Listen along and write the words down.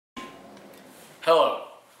Hello,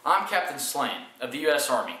 I'm Captain Slane of the U.S.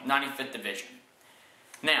 Army, 95th Division.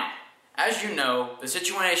 Now, as you know, the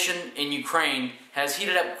situation in Ukraine has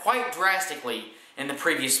heated up quite drastically in the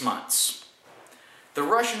previous months. The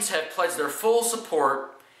Russians have pledged their full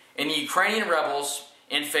support in the Ukrainian rebels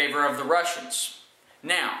in favor of the Russians.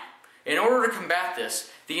 Now, in order to combat this,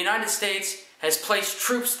 the United States has placed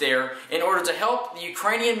troops there in order to help the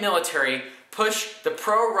Ukrainian military push the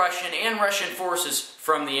pro-Russian and Russian forces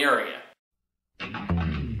from the area.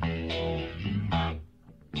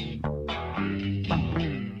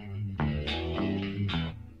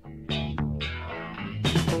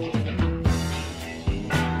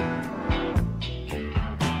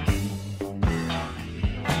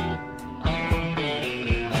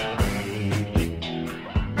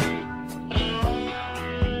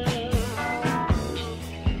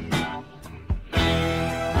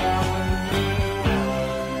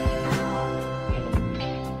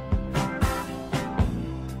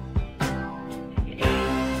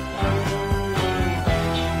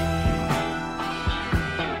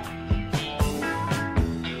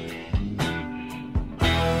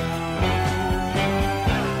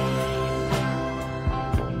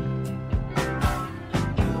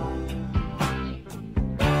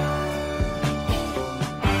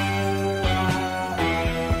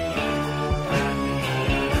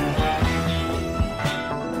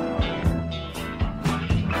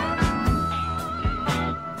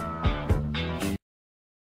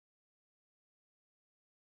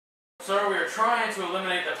 Sir, we are trying to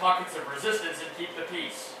eliminate the pockets of resistance and keep the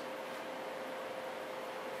peace.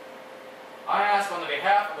 I ask on the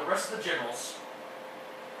behalf of the rest of the generals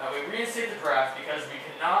that we reinstate the draft because we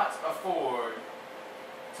cannot afford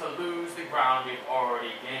to lose the ground we've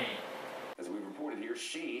already gained. As we reported here,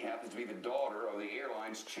 she happens to be the daughter of the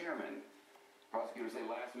airline's chairman. Prosecutors say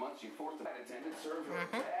last month she forced a flight attendant to serve her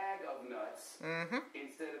a bag of nuts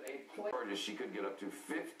instead of a plate. She could get up to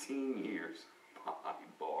 15 years behind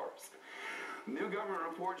bars. New government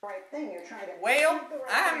reports. Right thing, you're trying to. Well,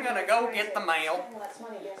 I'm gonna go get the mail. Less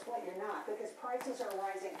money, guess what? You're not, because prices are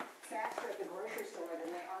rising faster at the grocery store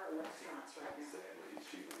than they are at restaurants right now. Sadly,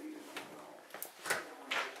 she believes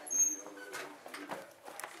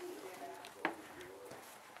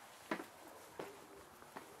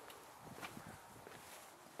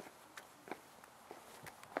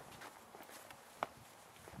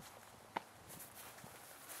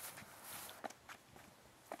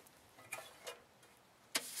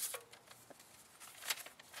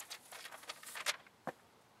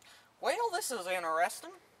Well, this is interesting.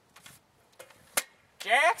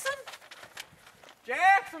 Jackson?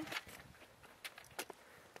 Jackson?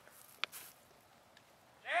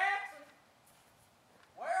 Jackson?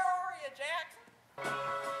 Where are you, Jackson?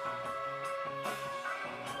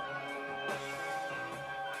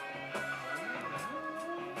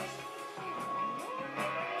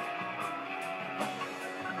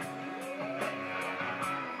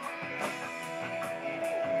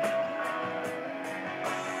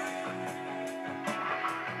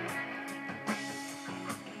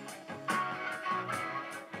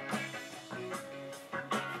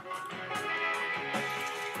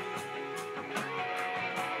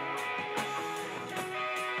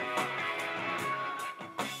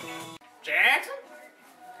 Jackson?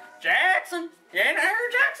 Jackson? You ain't here,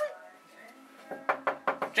 Jackson?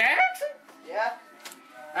 Jackson? Yeah?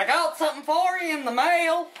 I got something for you in the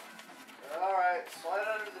mail. Alright, slide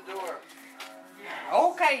under the door.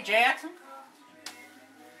 Okay, Jackson.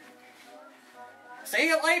 See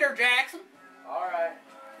you later, Jackson. Alright.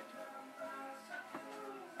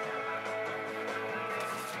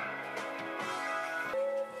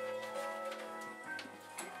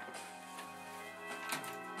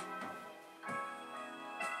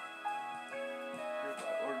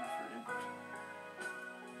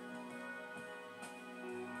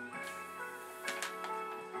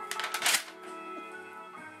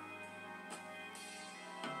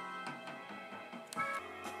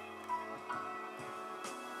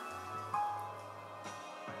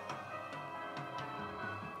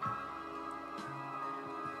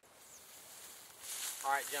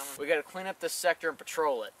 Alright, gentlemen, we gotta clean up this sector and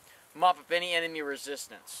patrol it. Mop up any enemy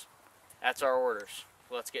resistance. That's our orders.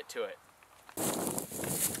 Let's get to it.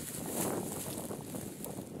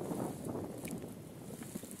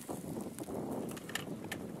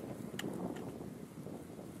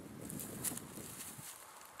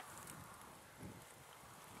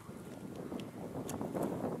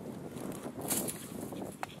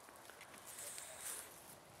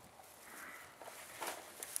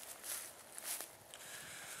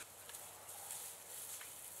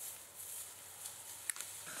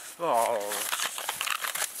 Oh.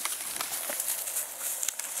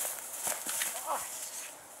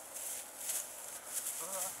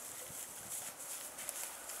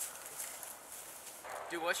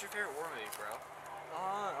 Dude, what's your favorite war movie, bro?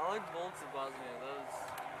 I like Bullets of Bosnia.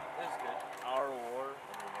 That was good. Our War.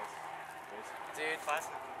 Dude,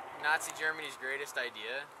 Classic. Nazi Germany's greatest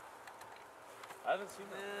idea. I haven't seen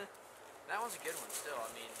that. That one's a good one still.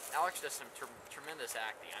 I mean, Alex does some tremendous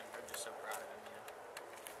acting. I'm just so proud of him, you know.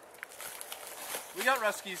 We got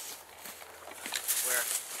Ruskies. Where?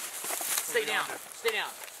 Stay down. Stay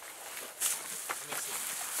down. Let me see.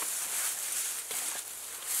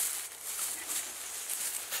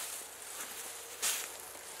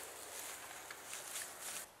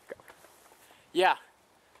 Yeah.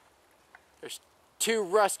 There's 2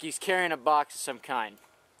 Ruskies carrying a box of some kind.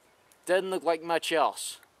 Doesn't look like much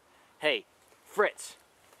else. Hey, Fritz,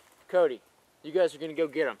 Kody, you guys are gonna go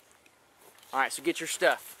get them. Alright, so get your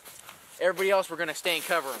stuff. Everybody else, we're gonna stay and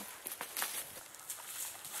cover them.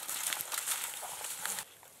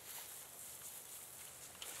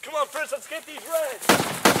 Come on, Fritz, let's get these reds.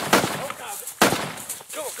 Oh, God.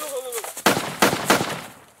 Go.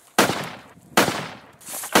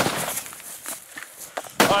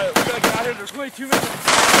 All right, we gotta get out of here. There's only 2 minutes.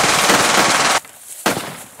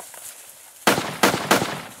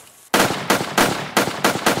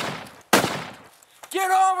 Get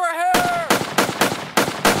over here!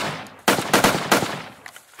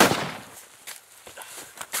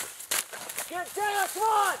 Get down, come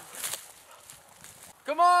on!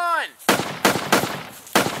 Come on!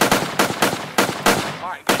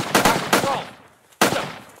 Alright, good. Alright, roll. Go.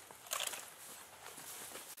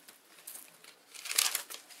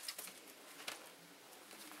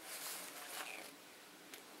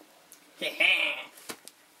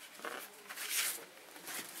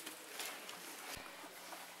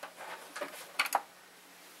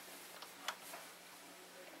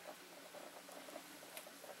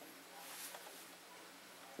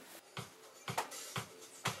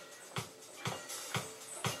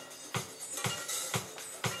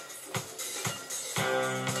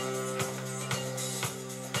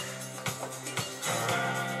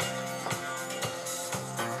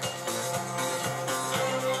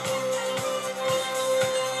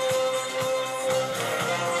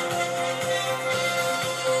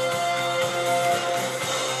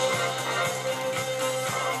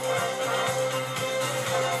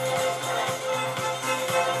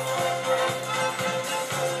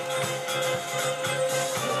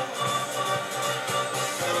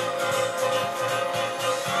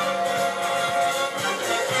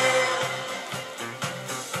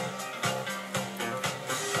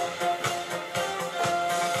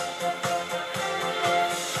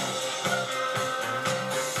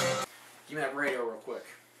 Give me that radio real quick.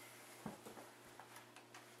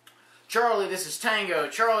 Charlie, this is Tango.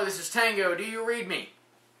 Charlie, this is Tango. Do you read me?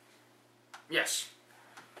 Yes.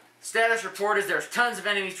 Status report is there's tons of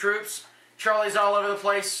enemy troops. Charlie's all over the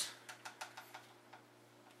place.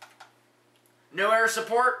 No air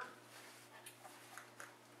support.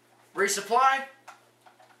 Resupply.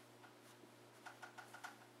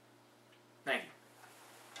 Thank you.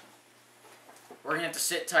 We're going to have to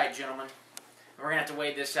sit tight, gentlemen. We're going to have to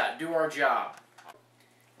wait this out. Do our job.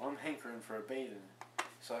 Well, I'm hankering for a bathing,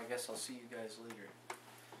 so I guess I'll see you guys later.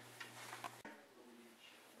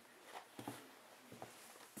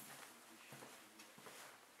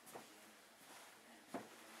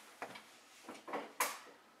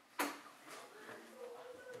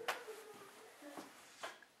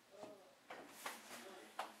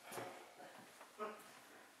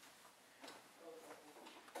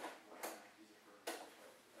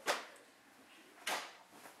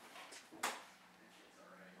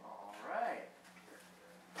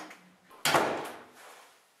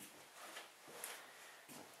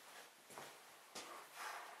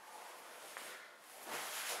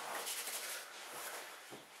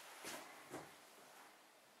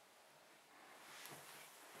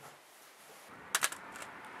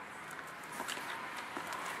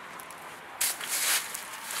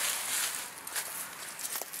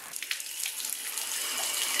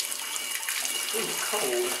 It's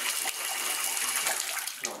cold.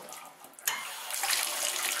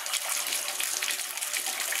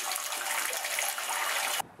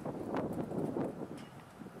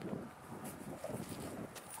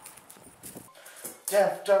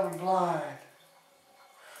 Deaf, dumb, and blind.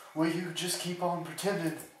 Will you just keep on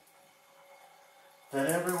pretending that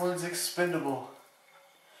everyone's expendable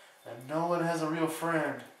and no one has a real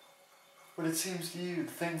friend? But it seems to you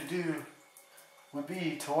the thing to do would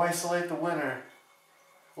be to isolate the winner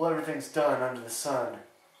while everything's done under the sun.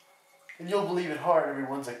 And you'll believe it hard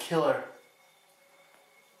everyone's a killer.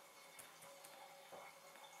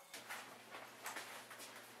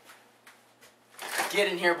 Get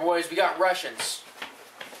in here, boys. We got Russians.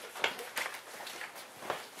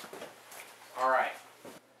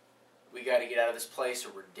 get out of this place or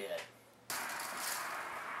we're dead.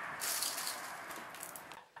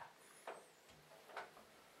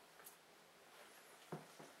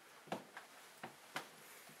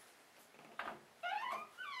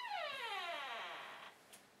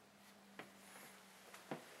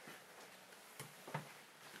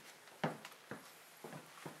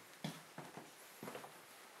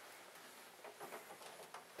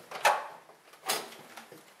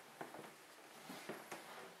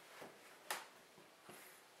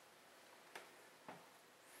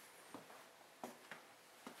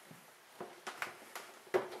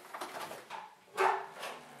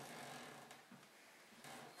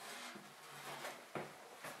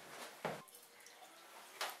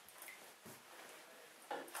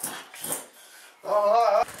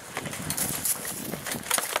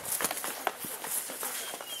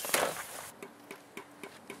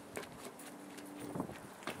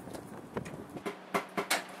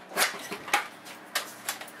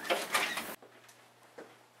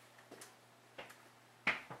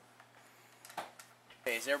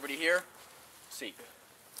 Hey, is everybody here? Let's see.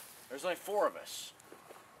 There's only 4 of us.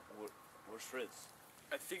 Where's Fritz?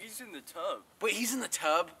 I think he's in the tub. Wait, he's in the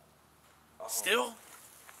tub? Still?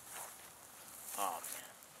 Oh, man.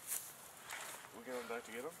 We're going back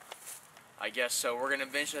to get him? I guess so. We're going to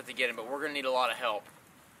eventually have to get him, but we're going to need a lot of help.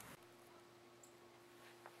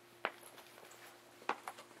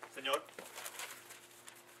 Senor?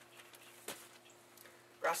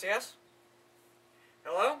 Gracias.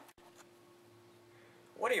 Hello?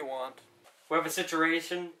 What do you want? We have a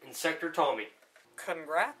situation in Sector Tommy.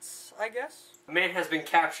 Congrats, I guess? A man has been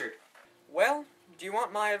captured. Well, do you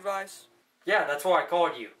want my advice? Yeah, that's why I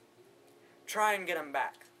called you. Try and get him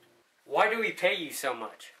back. Why do we pay you so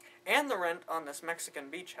much? And the rent on this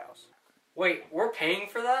Mexican beach house. Wait, we're paying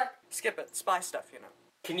for that? Skip it, spy stuff, you know.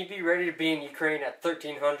 Can you be ready to be in Ukraine at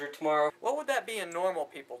 1300 tomorrow? What would that be in normal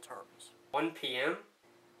people terms? 1 p.m.?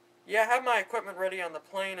 Yeah, have my equipment ready on the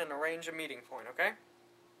plane and arrange a meeting point, okay?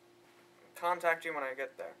 Contact you when I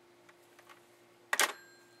get there.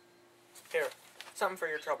 Here, something for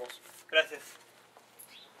your troubles. Gracias.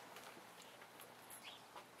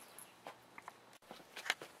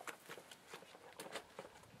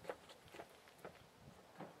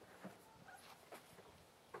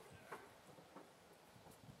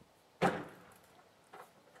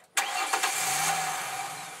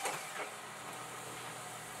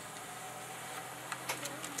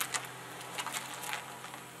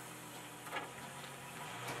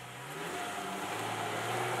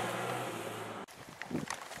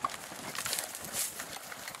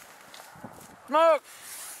 Smoke!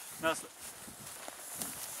 No, sir.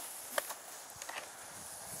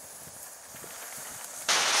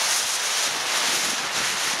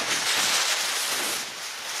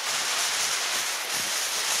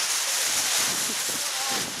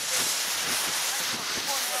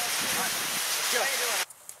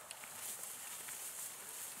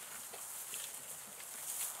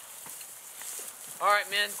 Alright,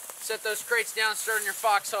 men. Set those crates down and start in your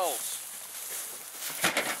foxholes.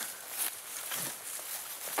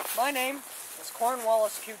 My name is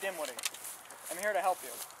Cornwallis Q. Dimwitty. I'm here to help you.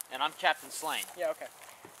 And I'm Captain Slane. Yeah, okay.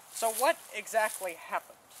 So what exactly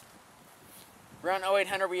happened? Around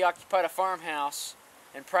 0800, we occupied a farmhouse,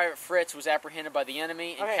 and Private Fritz was apprehended by the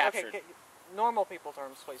enemy and captured. Okay, normal people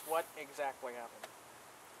terms, please. What exactly happened?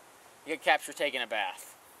 He got captured taking a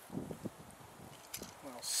bath.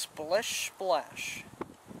 Well, splish splash.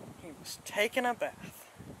 He was taking a bath.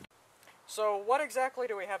 So what exactly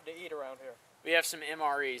do we have to eat around here? We have some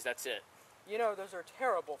MREs, that's it. You know, those are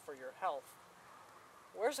terrible for your health.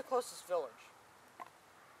 Where's the closest village?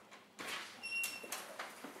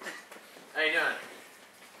 How you doing?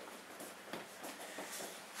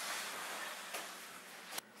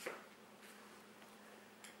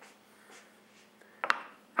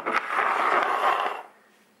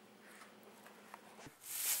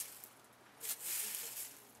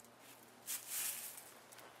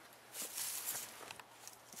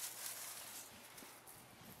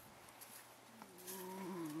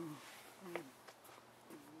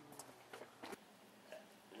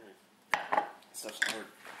 Stuff's hard.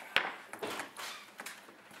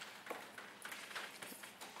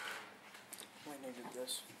 We needed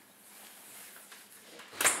this.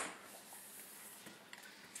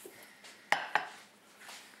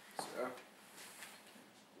 So,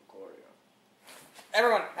 Gloria.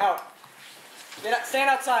 Everyone, out. Stand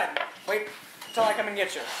outside. Wait until I come and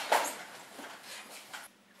get you.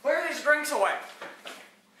 Clear these drinks away.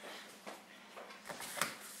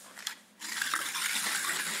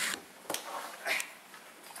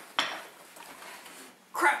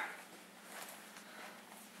 Crap.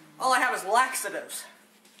 All I have is laxatives.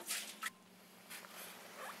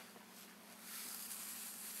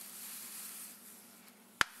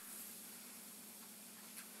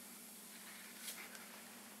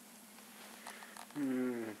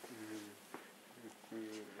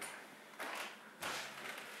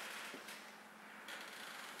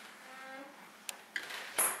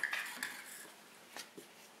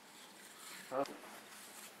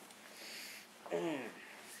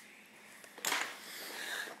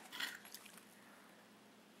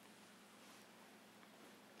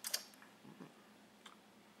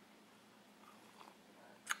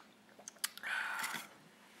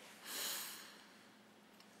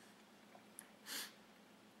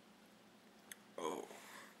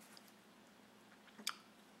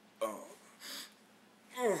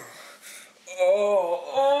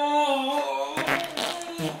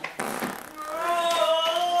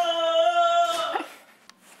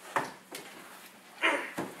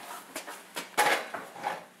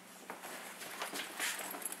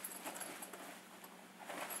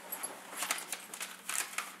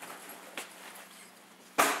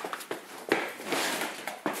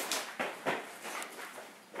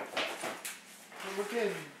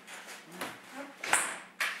 Again.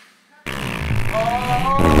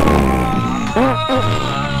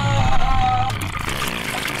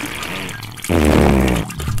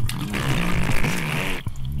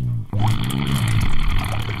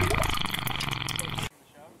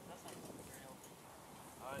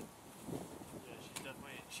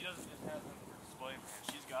 She doesn't just have them for display, man.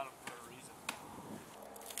 She's got them for a reason.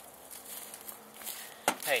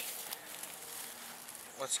 Hey,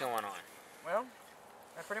 what's going on? Well,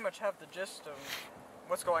 I pretty much have the gist of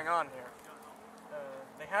what's going on here.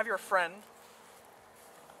 They have your friend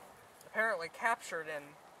apparently captured in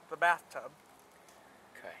the bathtub.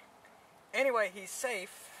 Okay. Anyway, he's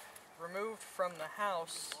safe, removed from the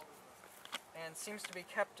house, and seems to be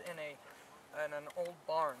kept in an old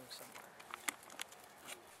barn somewhere.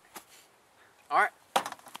 Alright,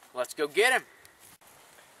 let's go get him.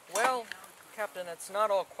 Well, Captain, it's not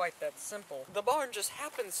all quite that simple. The barn just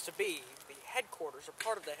happens to be the headquarters, or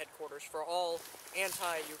part of the headquarters, for all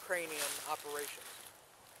anti-Ukrainian operations.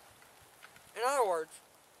 In other words,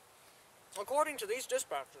 according to these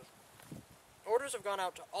dispatches, orders have gone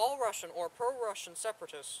out to all Russian or pro-Russian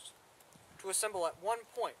separatists to assemble at one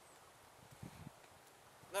point.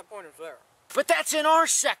 That point is there. But that's in our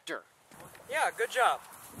sector. Yeah, good job.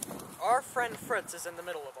 Our friend Fritz is in the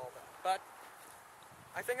middle of all that, but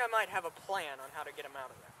I think I might have a plan on how to get him out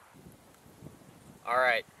of there.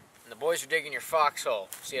 Alright, and the boys are digging your foxhole.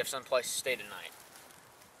 See if you have someplace to stay tonight.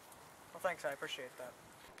 Well, thanks, I appreciate that.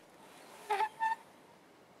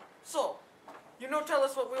 So, you know, tell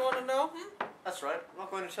us what we want to know? That's right. I'm not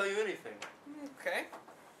going to tell you anything. Okay.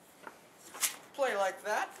 Play like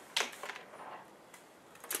that.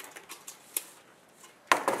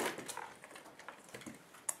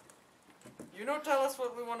 You know, tell us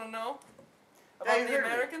what we want to know about you the heard me.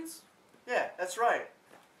 Americans? Yeah, that's right.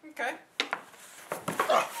 Okay.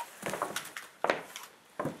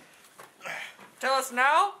 Tell us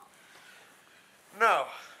now? No,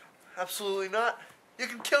 absolutely not. You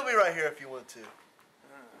can kill me right here if you want to.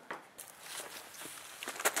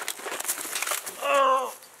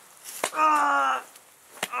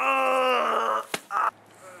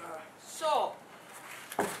 So,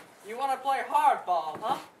 you want to play hardball,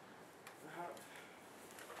 huh?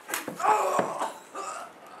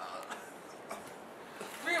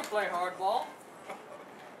 We'll play hardball.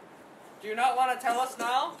 Do you not want to tell us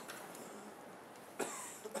now?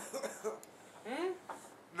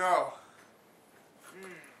 No.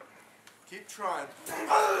 Keep trying.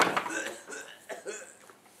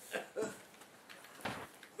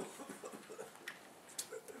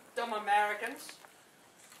 Dumb Americans.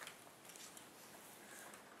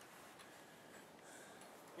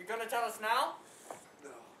 You gonna tell us now?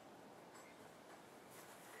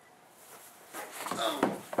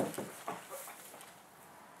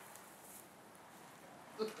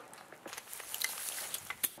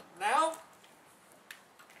 Now?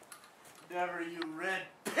 Never, you red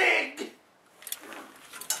pig!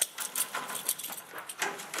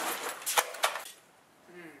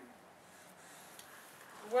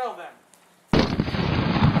 Well then.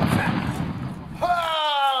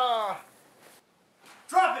 Ah!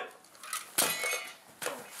 Drop it!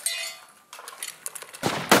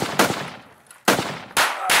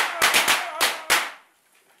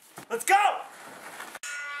 Let's go!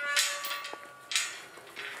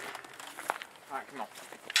 Alright, come on.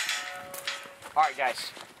 Alright,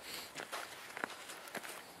 guys.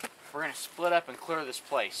 We're gonna split up and clear this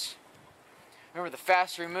place. Remember, the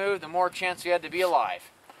faster we move, the more chance we had to be alive.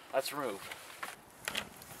 Let's move.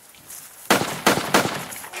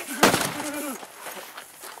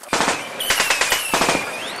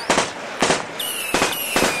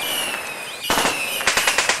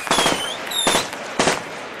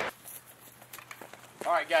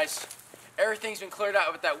 cleared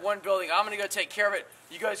out with that one building. I'm gonna go take care of it.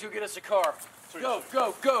 You guys go get us a car. Go,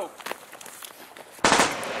 go, go!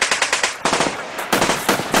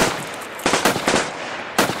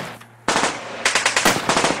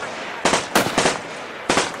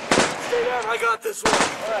 Stay down, I got this one. All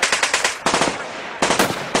right.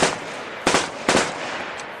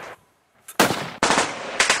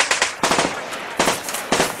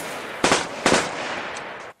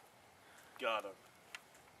 Got him.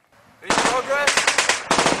 Any progress?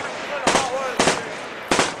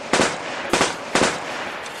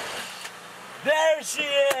 There she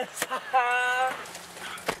is!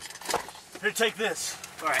 Here, take this.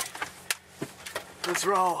 All right. Let's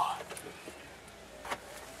roll.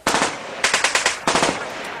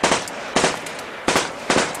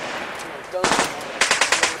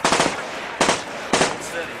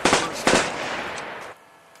 Steady, steady.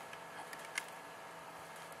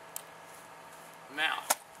 Now,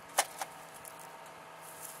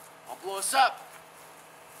 I'll blow us up.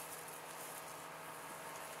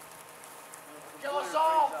 Kill us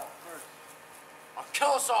all. I'll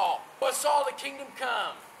kill us all. Let us all the kingdom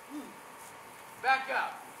come. Back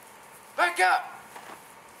up. Back up.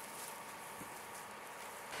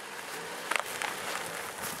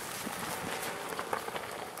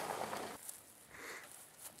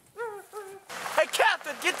 Hey,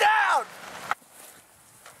 Captain, get down!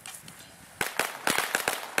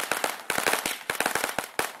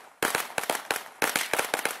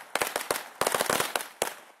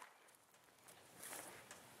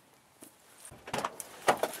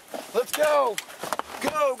 Let's go.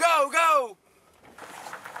 Go, go, go.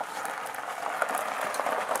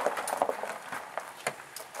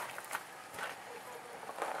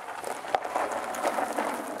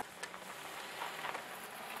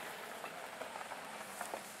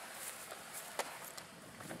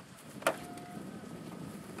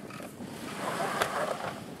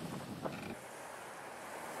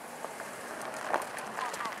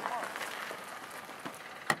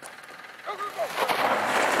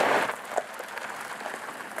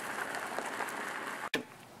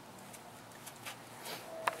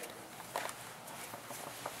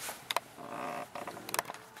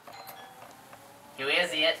 Who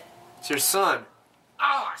is it? It's your son.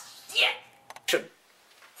 Oh, shit!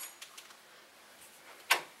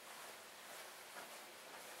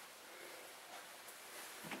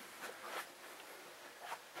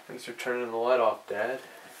 Thanks for turning the light off, Dad.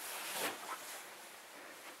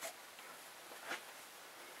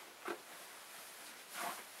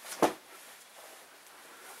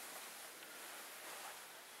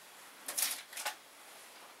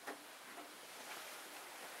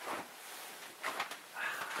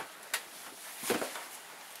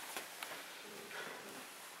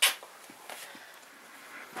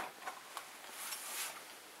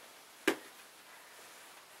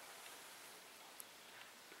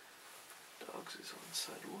 Dogs is on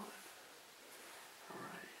side one.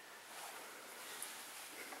 Alright.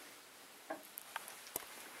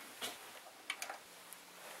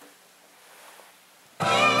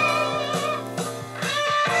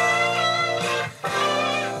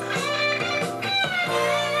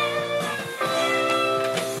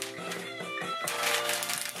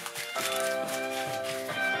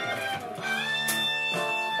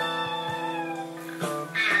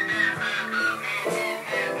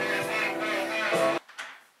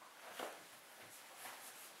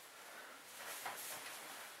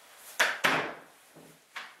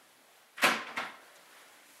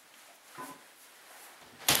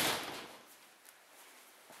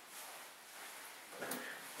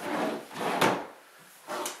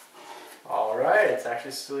 Alright, it's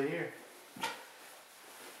actually still here.